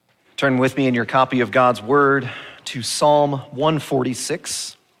Turn with me in your copy of God's Word to Psalm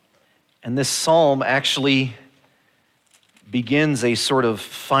 146. And this psalm actually begins a sort of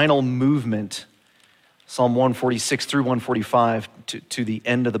final movement, Psalm 146 through 145, to the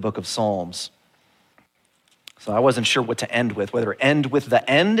end of the book of Psalms. So I wasn't sure what to end with, whether end with the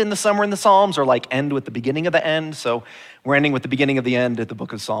end in the somewhere in the Psalms or like end with the beginning of the end. So we're ending with the beginning of the end at the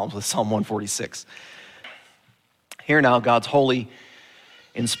book of Psalms with Psalm 146. Hear now God's holy,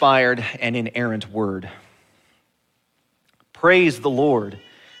 inspired, and inerrant word. Praise the Lord.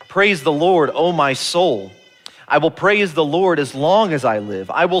 Praise the Lord, O my soul. I will praise the Lord as long as I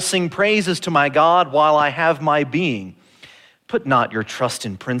live. I will sing praises to my God while I have my being. Put not your trust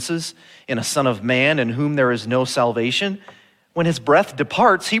in princes, in a son of man in whom there is no salvation. When his breath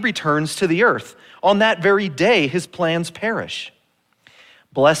departs, he returns to the earth. On that very day, his plans perish.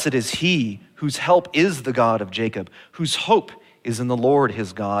 Blessed is he whose help is the God of Jacob, whose hope is in the Lord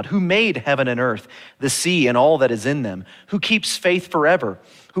his God, who made heaven and earth, the sea and all that is in them, who keeps faith forever,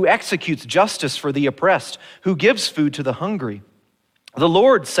 who executes justice for the oppressed, who gives food to the hungry. The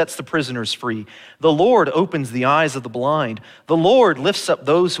Lord sets the prisoners free. The Lord opens the eyes of the blind. The Lord lifts up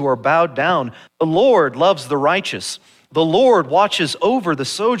those who are bowed down. The Lord loves the righteous. The Lord watches over the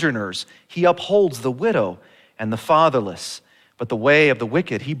sojourners. He upholds the widow and the fatherless, but the way of the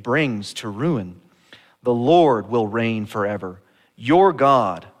wicked he brings to ruin. The Lord will reign forever. Your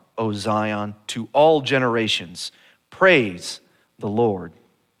God, O Zion, to all generations. Praise the Lord.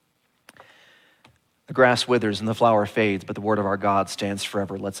 The grass withers and the flower fades, but the word of our God stands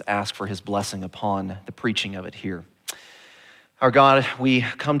forever. Let's ask for his blessing upon the preaching of it here. Our God, we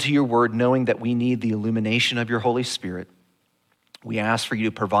come to your word knowing that we need the illumination of your Holy Spirit. We ask for you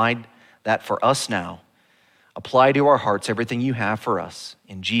to provide that for us now. Apply to our hearts everything you have for us.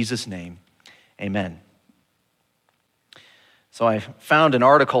 In Jesus' name, amen. So I found an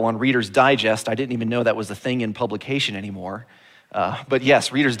article on Reader's Digest. I didn't even know that was a thing in publication anymore. But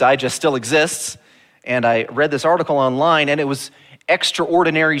yes, Reader's Digest still exists. And I read this article online, and it was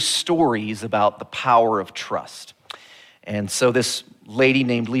extraordinary stories about the power of trust. And so this lady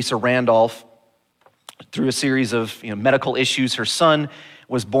named Lisa Randolph, through a series of medical issues, her son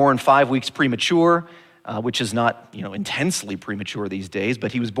was born 5 weeks premature, which is not intensely premature these days,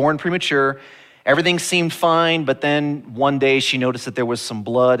 but he was born premature. Everything seemed fine, but then one day she noticed that there was some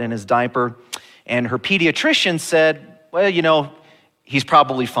blood in his diaper, and her pediatrician said, well, he's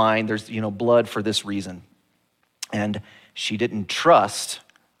probably fine. There's, blood for this reason. And she didn't trust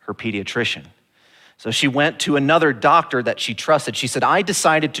her pediatrician. So she went to another doctor that she trusted. She said, I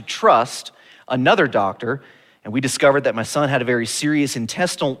decided to trust another doctor, and we discovered that my son had a very serious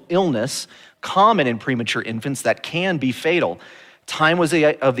intestinal illness, common in premature infants, that can be fatal. Time was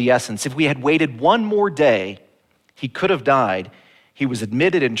of the essence. If we had waited one more day, he could have died. He was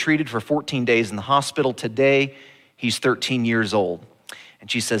admitted and treated for 14 days in the hospital. Today, he's 13 years old. And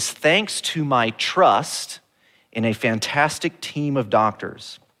she says, thanks to my trust in a fantastic team of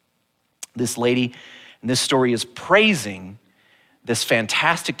doctors. This lady in this story is praising this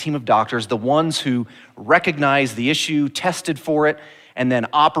fantastic team of doctors, the ones who recognized the issue, tested for it, and then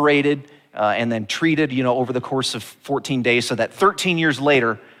operated and then treated, over the course of 14 days so that 13 years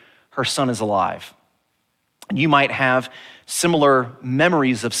later, her son is alive. And you might have similar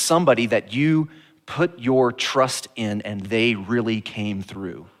memories of somebody that you put your trust in and they really came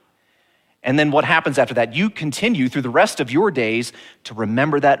through. And then what happens after that? You continue through the rest of your days to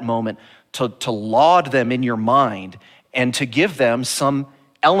remember that moment, to laud them in your mind, and to give them some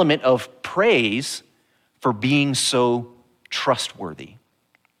element of praise for being so trustworthy.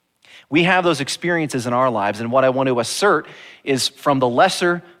 We have those experiences in our lives, and what I want to assert is from the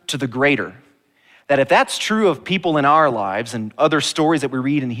lesser to the greater. That if that's true of people in our lives and other stories that we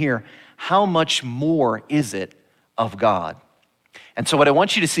read and hear, how much more is it of God? And so what I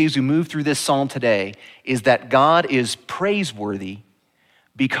want you to see as we move through this psalm today is that God is praiseworthy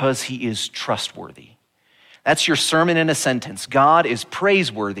because he is trustworthy. That's your sermon in a sentence. God is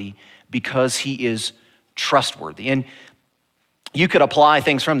praiseworthy because he is trustworthy. And you could apply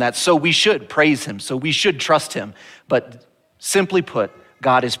things from that. So we should praise him. So we should trust him. But simply put,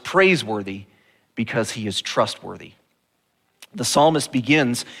 God is praiseworthy because he is trustworthy. The psalmist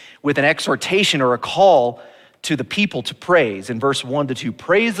begins with an exhortation or a call to the people to praise. In verse 1-2,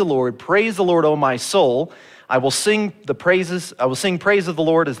 praise the Lord, O my soul. I will sing praise of the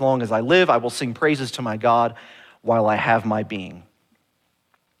Lord as long as I live. I will sing praises to my God while I have my being.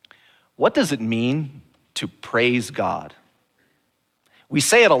 What does it mean to praise God? We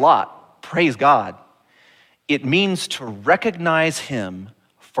say it a lot, praise God. It means to recognize him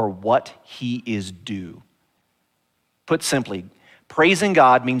for what he is due. Put simply, Praising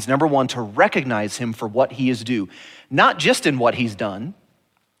God means, number one, to recognize him for what he is due, not just in what he's done,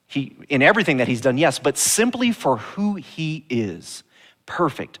 in everything that he's done, yes, but simply for who he is: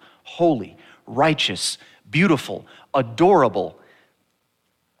 perfect, holy, righteous, beautiful, adorable.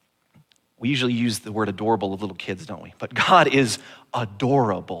 We usually use the word adorable with little kids, don't we? But God is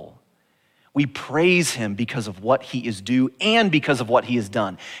adorable. We praise him because of what he is due and because of what he has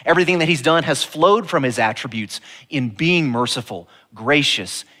done. Everything that he's done has flowed from his attributes in being merciful,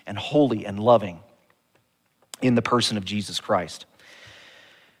 gracious, and holy and loving in the person of Jesus Christ.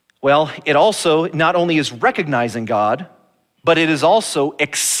 Well, it also not only is recognizing God, but it is also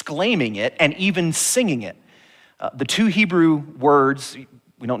exclaiming it and even singing it. The two Hebrew words,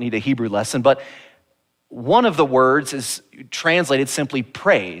 we don't need a Hebrew lesson, but one of the words is translated simply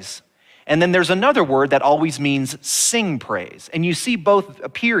praise. And then there's another word that always means sing praise. And you see both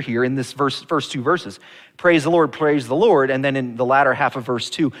appear here in this first two verses. Praise the Lord. And then in the latter half of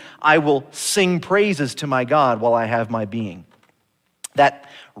verse 2, I will sing praises to my God while I have my being. That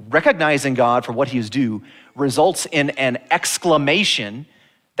recognizing God for what he is due results in an exclamation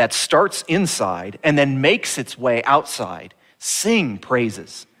that starts inside and then makes its way outside. Sing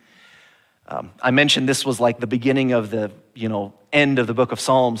praises. I mentioned this was like the beginning of the end of the book of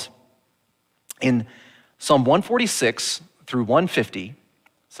Psalms. In Psalm 146 through 150,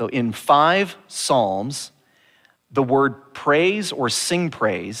 so in 5 Psalms, the word praise or sing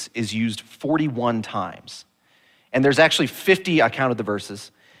praise is used 41 times. And there's actually 50, I counted the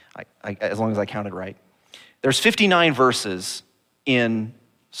verses, as long as I counted right. There's 59 verses in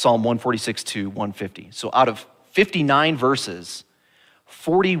Psalm 146 to 150. So out of 59 verses,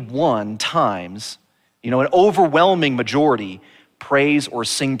 41 times, an overwhelming majority, praise or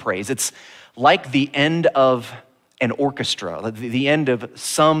sing praise. It's like the end of an orchestra, the end of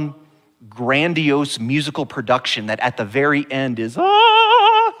some grandiose musical production that at the very end is,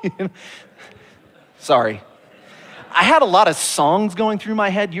 Sorry. I had a lot of songs going through my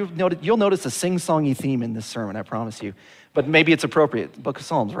head. You'll notice a sing-songy theme in this sermon, I promise you. But maybe it's appropriate, Book of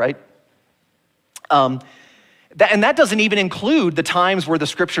Psalms, right? And that doesn't even include the times where the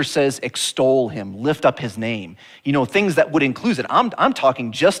scripture says, extol him, lift up his name. Things that would include it. I'm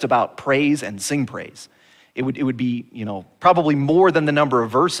talking just about praise and sing praise. It would be, probably more than the number of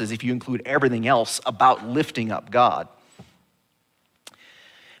verses if you include everything else about lifting up God.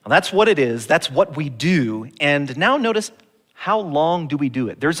 Well, that's what it is. That's what we do. And now notice, how long do we do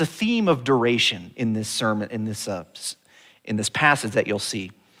it? There's a theme of duration in this sermon, in this passage that you'll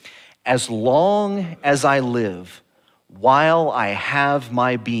see. As long as I live, while I have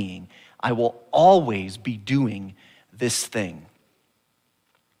my being, I will always be doing this thing.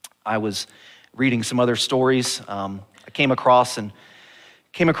 I was reading some other stories. I came across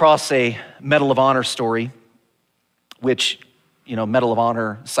a Medal of Honor story, which, Medal of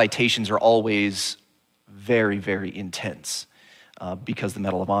Honor citations are always very, very intense because the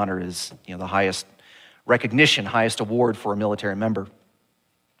Medal of Honor is, the highest recognition, highest award for a military member.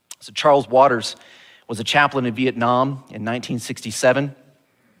 So Charles Waters was a chaplain in Vietnam in 1967.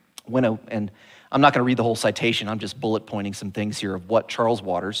 And I'm not going to read the whole citation. I'm just bullet pointing some things here of what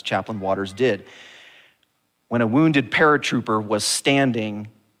Chaplain Waters did. When a wounded paratrooper was standing,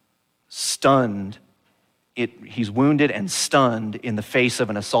 stunned, he's wounded and stunned in the face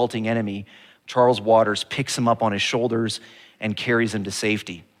of an assaulting enemy, Charles Waters picks him up on his shoulders and carries him to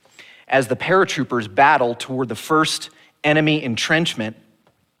safety. As the paratroopers battled toward the first enemy entrenchment,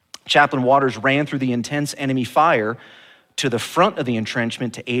 Chaplain Waters ran through the intense enemy fire to the front of the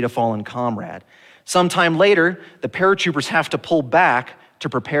entrenchment to aid a fallen comrade. Sometime later, the paratroopers have to pull back to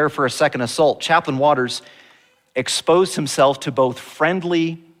prepare for a second assault. Chaplain Waters exposed himself to both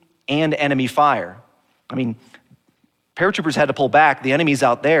friendly and enemy fire. Paratroopers had to pull back. The enemy's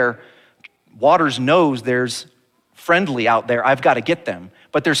out there. Waters knows there's friendly out there. I've got to get them.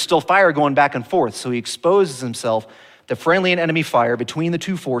 But there's still fire going back and forth. So he exposes himself to friendly and enemy fire between the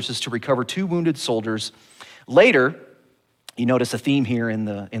two forces to recover 2 wounded soldiers. Later, you notice a theme here in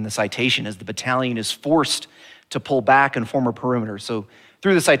the citation as the battalion is forced to pull back and form a perimeter. So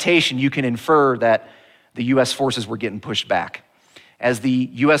through the citation, you can infer that the U.S. forces were getting pushed back. As the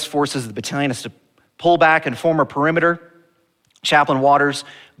U.S. forces, the battalion has to pull back and form a perimeter, Chaplain Waters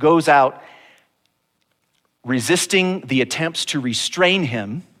goes out resisting the attempts to restrain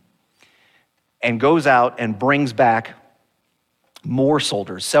him and goes out and brings back more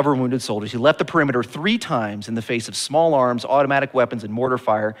soldiers, several wounded soldiers. He left the perimeter 3 times in the face of small arms, automatic weapons, and mortar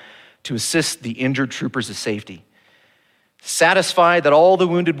fire to assist the injured troopers to safety. Satisfied that all the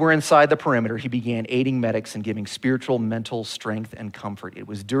wounded were inside the perimeter, he began aiding medics and giving spiritual, mental strength and comfort. It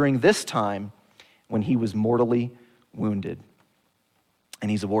was during this time when he was mortally wounded. and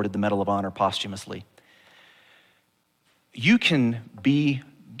he's awarded the Medal of Honor posthumously. You can be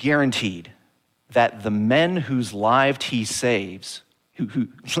guaranteed that the men whose lives he saves,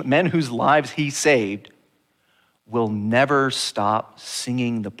 men whose lives he saved, will never stop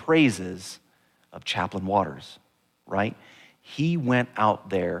singing the praises of Chaplain Waters, right? He went out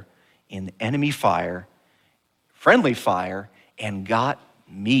there in enemy fire, friendly fire, and got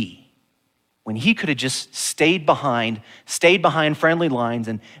me. When he could have just stayed behind friendly lines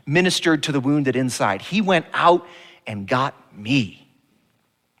and ministered to the wounded inside. He went out and got me.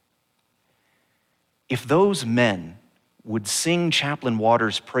 If those men would sing Chaplain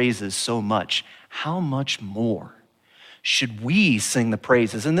Waters' praises so much, how much more should we sing the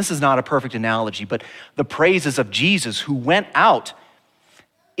praises? And this is not a perfect analogy, but the praises of Jesus, who went out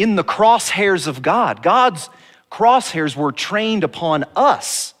in the crosshairs of God. God's crosshairs were trained upon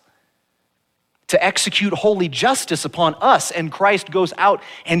us to execute holy justice upon us, and Christ goes out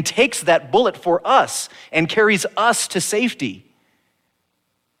and takes that bullet for us and carries us to safety.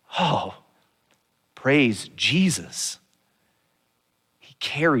 Oh, praise Jesus. He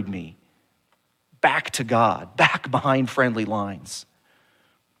carried me back to God, back behind friendly lines.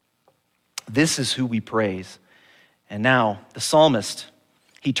 This is who we praise. And now the psalmist,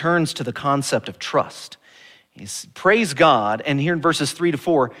 he turns to the concept of trust. He's praise God, and here in verses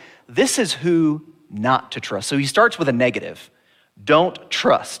 3-4, this is who not to trust. So he starts with a negative. Don't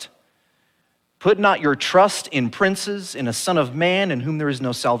trust. Put not your trust in princes, in a son of man in whom there is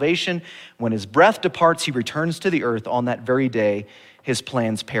no salvation. When his breath departs, he returns to the earth. On that very day, his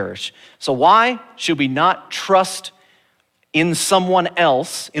plans perish. So why should we not trust in someone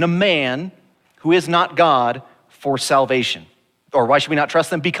else, in a man who is not God, for salvation? Or why should we not trust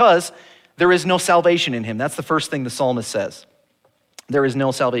them? Because there is no salvation in him. That's the first thing the psalmist says. There is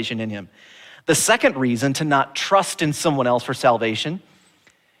no salvation in him. The second reason to not trust in someone else for salvation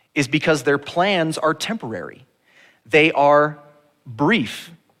is because their plans are temporary. They are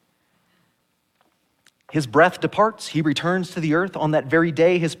brief. His breath departs, he returns to the earth. On that very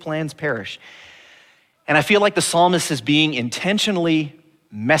day, his plans perish. And I feel like the psalmist is being intentionally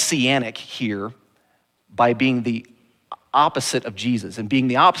messianic here by being the opposite of Jesus. And being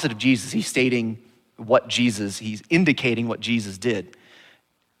the opposite of Jesus, he's indicating what Jesus did.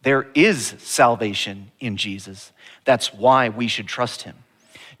 There is salvation in Jesus. That's why we should trust him.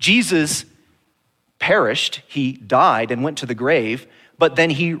 Jesus perished, he died and went to the grave, but then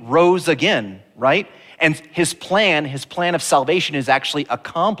he rose again, right? And his plan of salvation is actually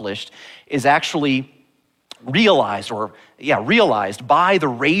accomplished, is actually realized by the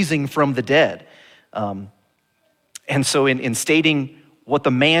raising from the dead. And so in stating what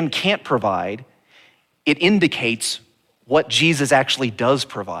the man can't provide, it indicates what Jesus actually does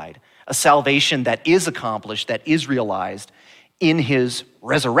provide, a salvation that is accomplished, that is realized in his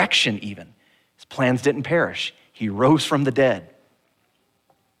resurrection even. His plans didn't perish. He rose from the dead.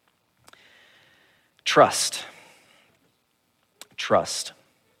 Trust. Trust.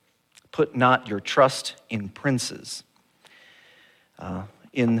 Put not your trust in princes.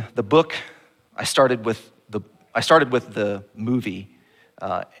 In the book, I started with the movie,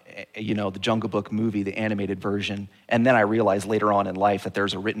 the Jungle Book movie, the animated version, and then I realized later on in life that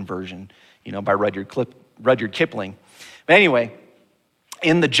there's a written version, by Rudyard Kipling. But anyway,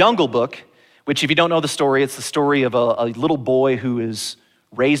 in the Jungle Book, which if you don't know the story, it's the story of a little boy who is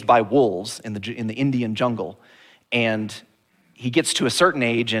raised by wolves in the Indian jungle, and he gets to a certain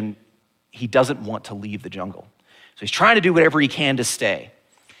age and he doesn't want to leave the jungle. So he's trying to do whatever he can to stay.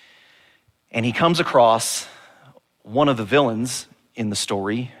 And he comes across one of the villains in the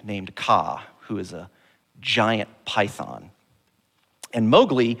story named Kaa, who is a giant python. And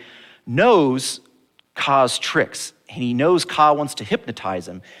Mowgli knows Kaa's tricks, and he knows Kaa wants to hypnotize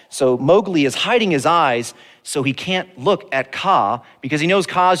him. So Mowgli is hiding his eyes so he can't look at Kaa, because he knows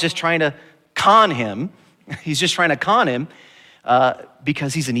Kaa's just trying to con him. He's just trying to con him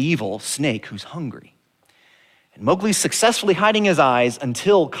because he's an evil snake who's hungry. And Mowgli's successfully hiding his eyes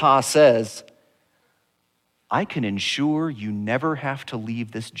until Kaa says, I can ensure you never have to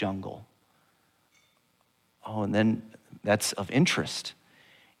leave this jungle. Oh, and then that's of interest.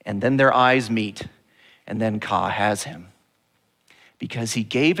 And then their eyes meet, and then Kaa has him because he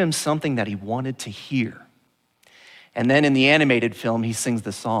gave him something that he wanted to hear. And then in the animated film, he sings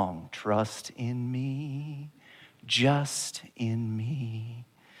the song, trust in me, just in me.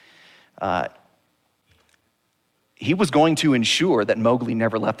 He was going to ensure that Mowgli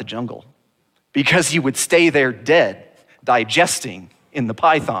never left the jungle because he would stay there dead, digesting in the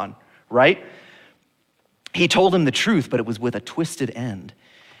python, right? He told him the truth, but it was with a twisted end.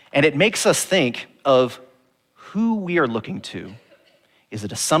 And it makes us think of who we are looking to Is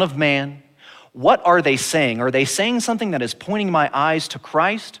it a son of man? What are they saying? Are they saying something that is pointing my eyes to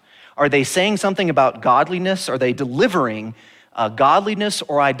Christ? Are they saying something about godliness? Are they delivering godliness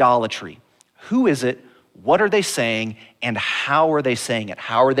or idolatry? Who is it? What are they saying? And how are they saying it?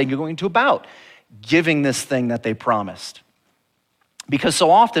 How are they going to about giving this thing that they promised? Because so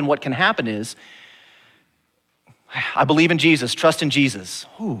often what can happen is, I believe in Jesus, trust in Jesus.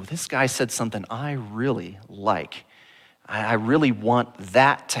 Ooh, this guy said something I really like. I really want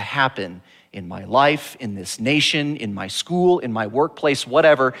that to happen in my life, in this nation, in my school, in my workplace,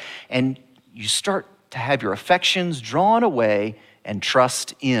 whatever. And you start to have your affections drawn away and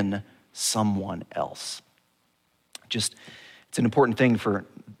trust in someone else. It's an important thing for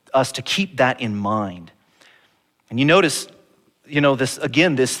us to keep that in mind. And you notice,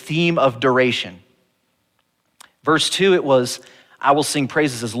 this theme of duration. Verse 2, it was, I will sing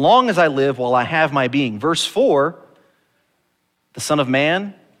praises as long as I live while I have my being. Verse 4, the Son of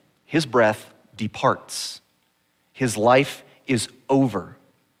Man, his breath departs. His life is over.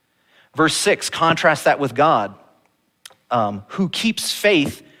 Verse 6, contrast that with God, who keeps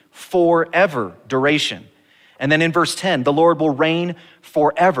faith forever, duration. And then in verse 10, the Lord will reign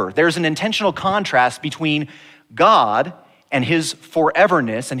forever. There's an intentional contrast between God and his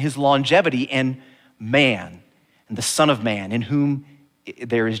foreverness and his longevity and man and the Son of Man, in whom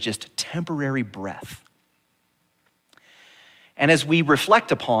there is just temporary breath. And as we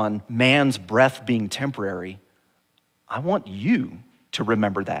reflect upon man's breath being temporary, I want you to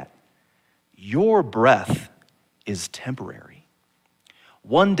remember that. Your breath is temporary.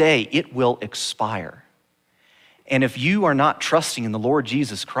 One day it will expire. And if you are not trusting in the Lord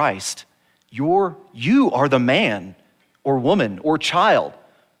Jesus Christ, you are the man or woman or child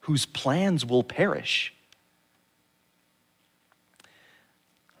whose plans will perish.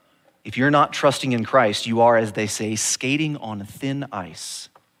 If you're not trusting in Christ, you are, as they say, skating on thin ice.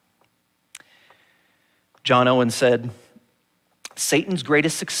 John Owen said, Satan's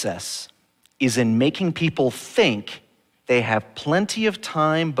greatest success is in making people think they have plenty of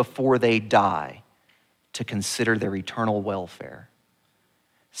time before they die to consider their eternal welfare.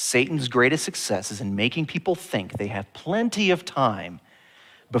 Satan's greatest success is in making people think they have plenty of time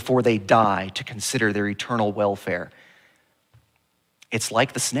before they die to consider their eternal welfare. It's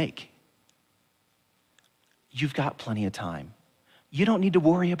like the snake. You've got plenty of time. You don't need to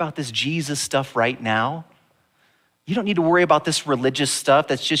worry about this Jesus stuff right now. You don't need to worry about this religious stuff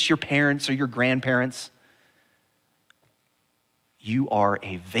that's just your parents or your grandparents. You are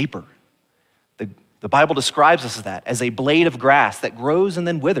a vapor. The Bible describes us as a blade of grass that grows and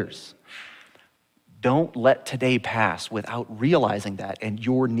then withers. Don't let today pass without realizing that and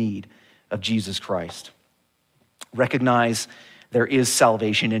your need of Jesus Christ. Recognize there is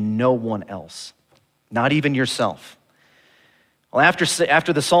salvation in no one else, not even yourself. Well,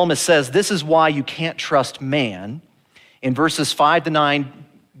 after the psalmist says, this is why you can't trust man, in verses 5-9,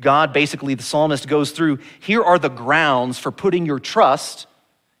 God, basically the psalmist goes through, here are the grounds for putting your trust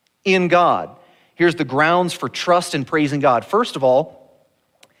in God. Here's the grounds for trust and praising God. First of all,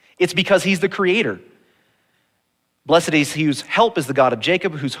 it's because he's the creator. Blessed is he whose help is the God of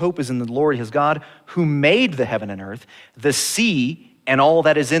Jacob, whose hope is in the Lord his God, who made the heaven and earth, the sea and all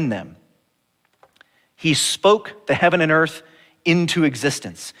that is in them. He spoke the heaven and earth into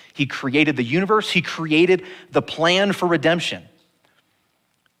existence. He created the universe. He created the plan for redemption.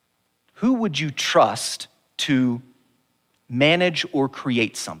 Who would you trust to manage or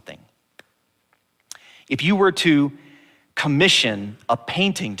create something? If you were to commission a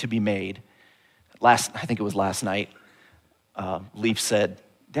painting to be made, I think it was last night, Leaf said,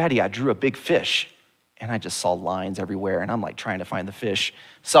 Daddy, I drew a big fish. And I just saw lines everywhere, and I'm like trying to find the fish.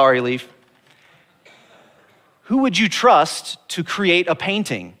 Sorry, Leaf. Who would you trust to create a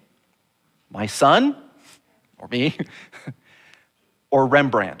painting? My son? Or me? Or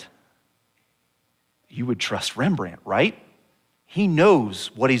Rembrandt? You would trust Rembrandt, right? He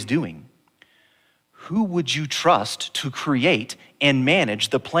knows what he's doing. Who would you trust to create and manage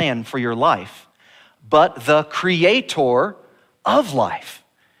the plan for your life? But the creator of life,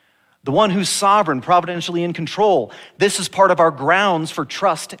 the one who's sovereign, providentially in control. This is part of our grounds for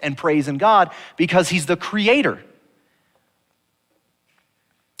trust and praise in God because he's the creator.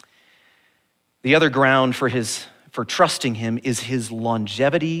 The other ground for trusting him is his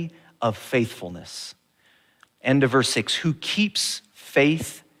longevity of faithfulness. End of verse 6, who keeps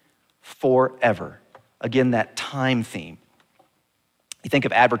faith forever. Again, that time theme. You think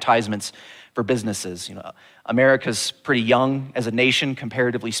of advertisements for businesses. America's pretty young as a nation,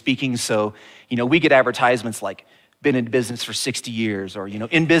 comparatively speaking, so, we get advertisements like, been in business for 60 years, or,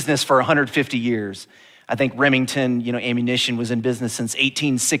 in business for 150 years. I think Remington, ammunition was in business since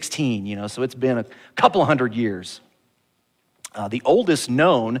 1816, so it's been a couple hundred years. The oldest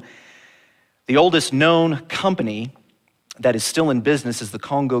known company that is still in business is the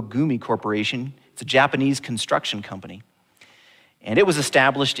Kongo Gumi Corporation. It's a Japanese construction company. And it was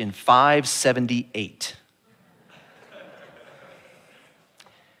established in 578.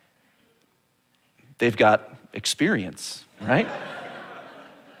 They've got experience, right?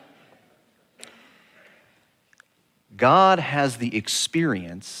 God has the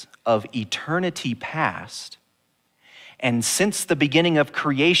experience of eternity past. And since the beginning of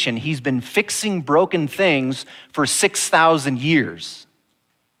creation, he's been fixing broken things for 6,000 years.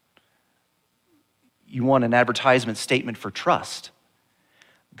 You want an advertisement statement for trust.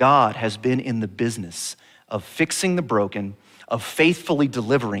 God has been in the business of fixing the broken, of faithfully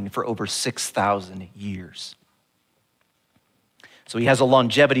delivering for over 6,000 years. So he has a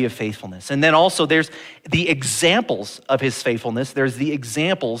longevity of faithfulness. And then also there's the examples of his faithfulness. There's the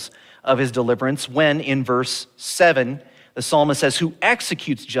examples of his deliverance when in verse 7, the psalmist says, who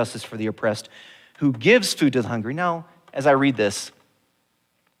executes justice for the oppressed, who gives food to the hungry. Now, as I read this,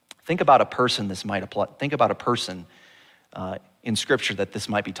 think about a person this might apply. Think about a person in Scripture that this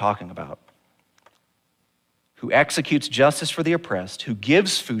might be talking about. Who executes justice for the oppressed, who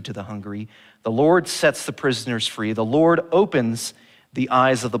gives food to the hungry. The Lord sets the prisoners free. The Lord opens the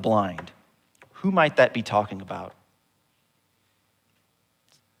eyes of the blind. Who might that be talking about?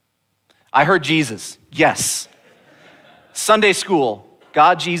 I heard Jesus. Yes. Sunday school,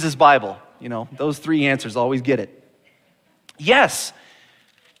 God, Jesus, Bible. Those three answers, always get it. Yes.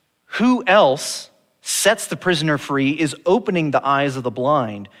 Who else sets the prisoner free, is opening the eyes of the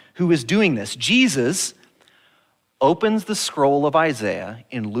blind? Who is doing this? Jesus opens the scroll of Isaiah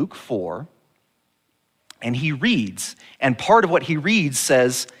in Luke 4, and he reads. And part of what he reads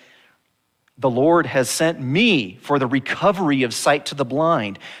says, the Lord has sent me for the recovery of sight to the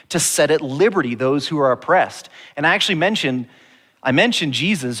blind, to set at liberty those who are oppressed. And I mentioned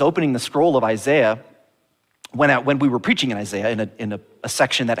Jesus opening the scroll of Isaiah when we were preaching in Isaiah in a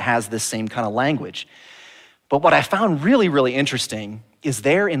section that has this same kind of language. But what I found really, really interesting is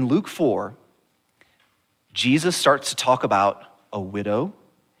there in Luke 4, Jesus starts to talk about a widow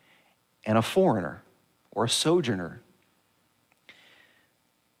and a foreigner or a sojourner.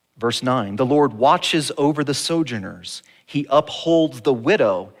 Verse 9, the Lord watches over the sojourners. He upholds the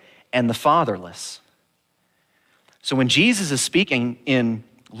widow and the fatherless. So when Jesus is speaking in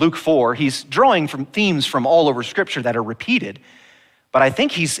Luke 4, he's drawing from themes from all over Scripture that are repeated. But I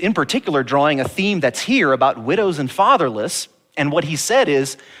think he's in particular drawing a theme that's here about widows and fatherless. And what he said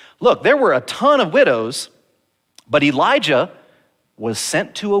is, look, there were a ton of widows, but Elijah was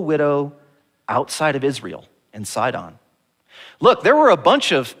sent to a widow outside of Israel in Sidon. Look, there were a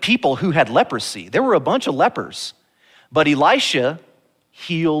bunch of people who had leprosy. There were a bunch of lepers. But Elisha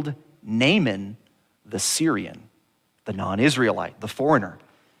healed Naaman the Syrian, the non-Israelite, the foreigner.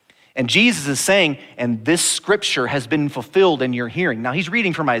 And Jesus is saying, and this scripture has been fulfilled in your hearing. Now he's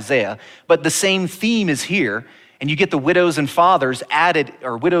reading from Isaiah, but the same theme is here. And you get the widows and fathers added,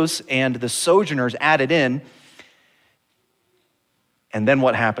 or widows and the sojourners added in. And then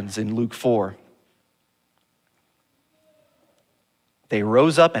what happens in Luke 4? They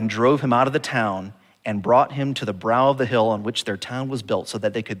rose up and drove him out of the town and brought him to the brow of the hill on which their town was built so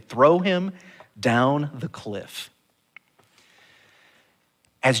that they could throw him down the cliff.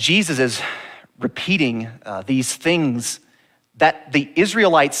 As Jesus is repeating these things that the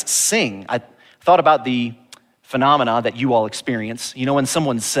Israelites sing, I thought about the phenomena that you all experience. When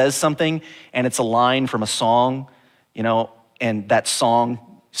someone says something and it's a line from a song, and that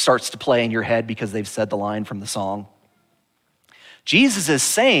song starts to play in your head because they've said the line from the song. Jesus is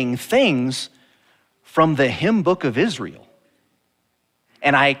saying things from the hymn book of Israel.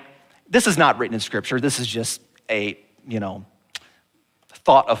 And this is not written in Scripture. This is just a,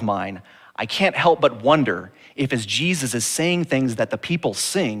 thought of mine. I can't help but wonder if as Jesus is saying things that the people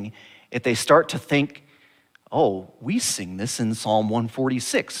sing, if they start to think, oh, we sing this in Psalm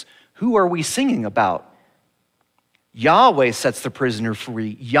 146. Who are we singing about? Yahweh sets the prisoner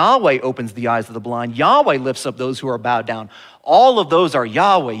free. Yahweh opens the eyes of the blind. Yahweh lifts up those who are bowed down. All of those are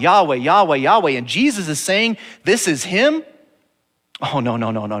Yahweh, Yahweh, Yahweh, Yahweh. And Jesus is saying, this is him? Oh,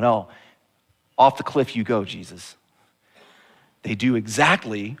 no. Off the cliff you go, Jesus. They do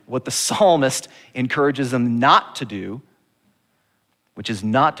exactly what the psalmist encourages them not to do, which is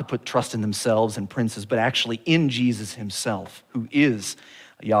not to put trust in themselves and princes, but actually in Jesus himself, who is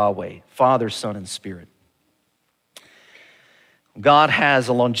Yahweh, Father, Son, and Spirit. God has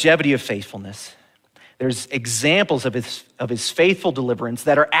a longevity of faithfulness. There's examples of his faithful deliverance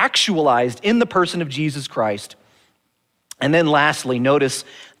that are actualized in the person of Jesus Christ. And then lastly, notice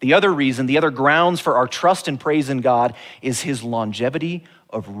the other reason, the other grounds for our trust and praise in God is his longevity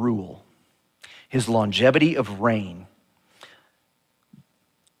of rule, his longevity of reign.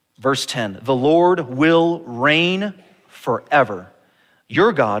 Verse 10, the Lord will reign forever.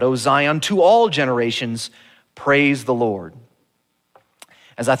 Your God, O Zion, to all generations, praise the Lord.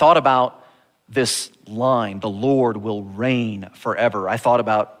 As I thought about this line, the Lord will reign forever, I thought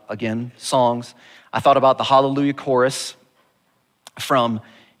about, again, songs. I thought about the Hallelujah chorus from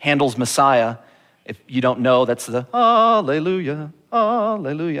Handel's Messiah. If you don't know, that's the Hallelujah,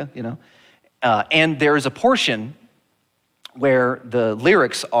 Hallelujah, and there is a portion where the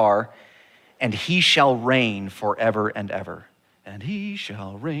lyrics are, and he shall reign forever and ever. And he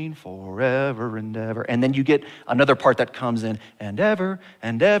shall reign forever and ever. And then you get another part that comes in, and ever,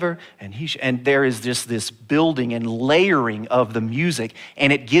 and there is just this building and layering of the music,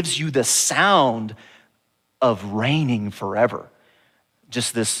 and it gives you the sound of reigning forever.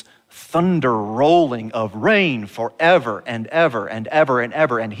 Just this thunder rolling of reign forever and ever and ever and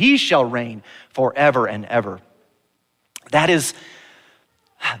ever, and he shall reign forever and ever. That is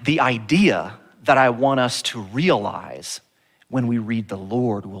the idea that I want us to realize when we read the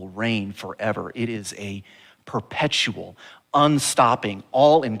Lord will reign forever. It is a perpetual, unstopping,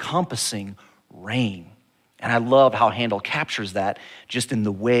 all-encompassing reign. And I love how Handel captures that just in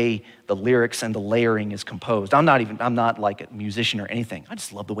the way the lyrics and the layering is composed. I'm not like a musician or anything. I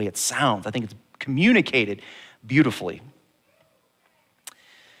just love the way it sounds. I think it's communicated beautifully.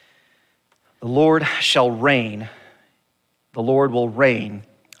 The Lord shall reign. The Lord will reign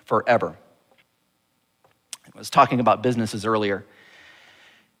forever. I was talking about businesses earlier.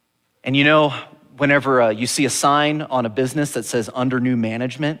 And whenever you see a sign on a business that says under new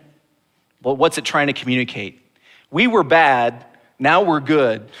management, well, what's it trying to communicate? We were bad, now we're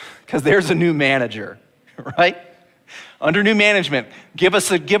good, because there's a new manager, right? Under new management, give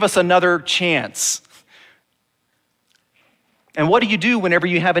us another chance. And what do you do whenever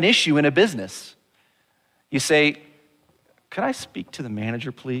you have an issue in a business? You say, could I speak to the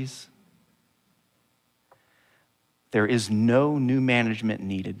manager, please? There is no new management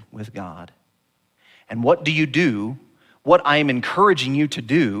needed with God. And what do you do? What I am encouraging you to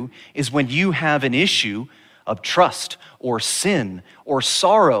do is when you have an issue of trust or sin or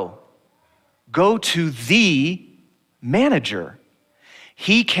sorrow, go to the manager.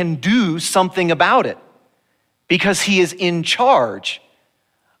 He can do something about it because he is in charge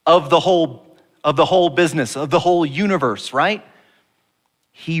of the whole business, of the whole universe, right?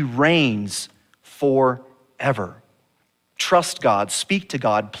 He reigns forever. Trust God, speak to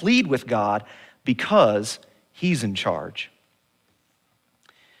God, plead with God because he's in charge.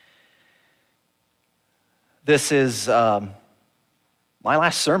 This is my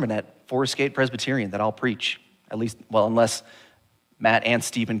last sermon at Forest Gate Presbyterian that I'll preach. At least, unless Matt and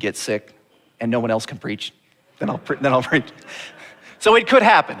Stephen get sick and no one else can preach, then I'll preach. So it could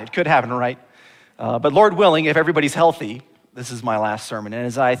happen, right? But Lord willing, if everybody's healthy, this is my last sermon. And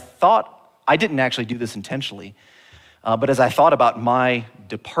as I thought, I didn't actually do this intentionally, but as I thought about my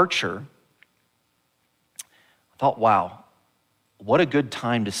departure, I thought, wow, what a good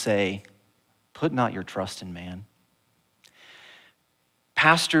time to say, put not your trust in man.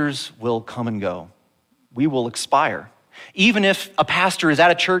 Pastors will come and go. We will expire. Even if a pastor is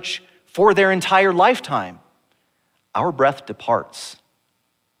at a church for their entire lifetime, our breath departs.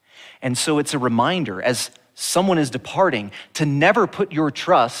 And so it's a reminder as someone is departing to never put your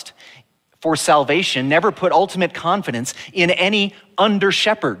trust for salvation, never put ultimate confidence in any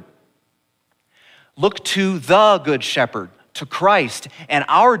under-shepherd. Look to the good shepherd, to Christ, and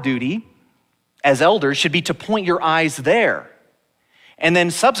our duty as elders should be to point your eyes there. And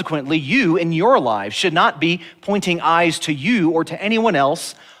then subsequently, you in your life should not be pointing eyes to you or to anyone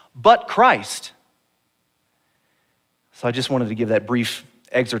else but Christ. So I just wanted to give that brief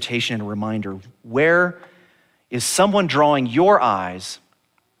exhortation and reminder. Where is someone drawing your eyes,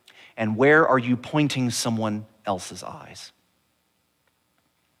 and where are you pointing someone else's eyes?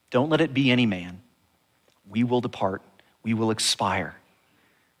 Don't let it be any man. We will depart. We will expire.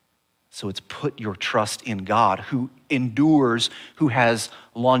 So it's put your trust in God who endures, who has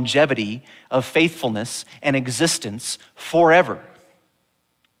longevity of faithfulness and existence forever.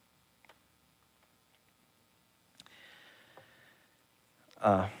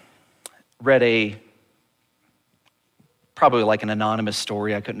 Read probably like an anonymous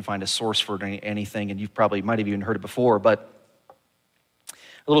story. I couldn't find a source for it or anything, and you might have even heard it before, but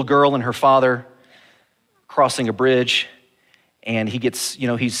a little girl and her father crossing a bridge, And he gets,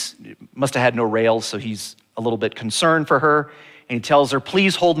 he's must have had no rails, so he's a little bit concerned for her. And he tells her,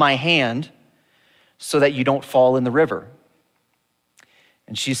 please hold my hand so that you don't fall in the river.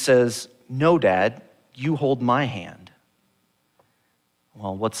 And she says, no, Dad, you hold my hand.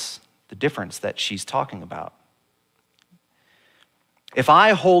 Well, what's the difference that she's talking about? If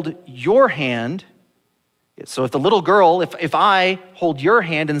I hold your hand, so if the little girl, if I hold your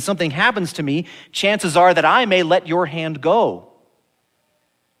hand and something happens to me, chances are that I may let your hand go.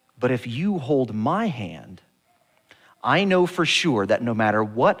 But if you hold my hand, I know for sure that no matter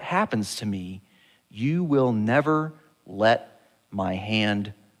what happens to me, you will never let my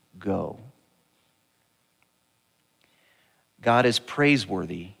hand go. God is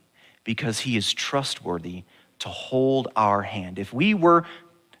praiseworthy because he is trustworthy to hold our hand. If we were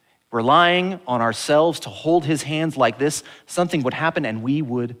relying on ourselves to hold his hands like this, something would happen and we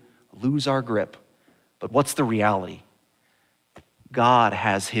would lose our grip. But what's the reality? God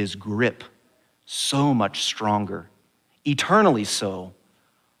has his grip so much stronger, eternally so,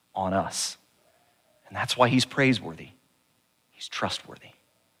 on us. And that's why he's praiseworthy. He's trustworthy.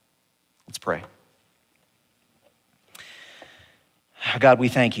 Let's pray. God, we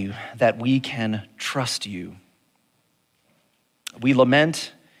thank you that we can trust you. We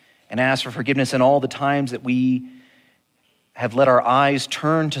lament and ask for forgiveness in all the times that we have let our eyes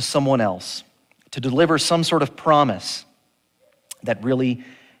turn to someone else to deliver some sort of promise that really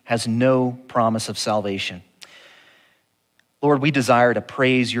has no promise of salvation. Lord, we desire to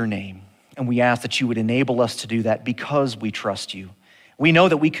praise your name, and we ask that you would enable us to do that because we trust you. We know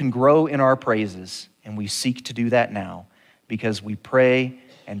that we can grow in our praises, and we seek to do that now because we pray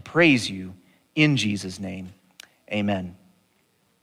and praise you in Jesus' name. Amen.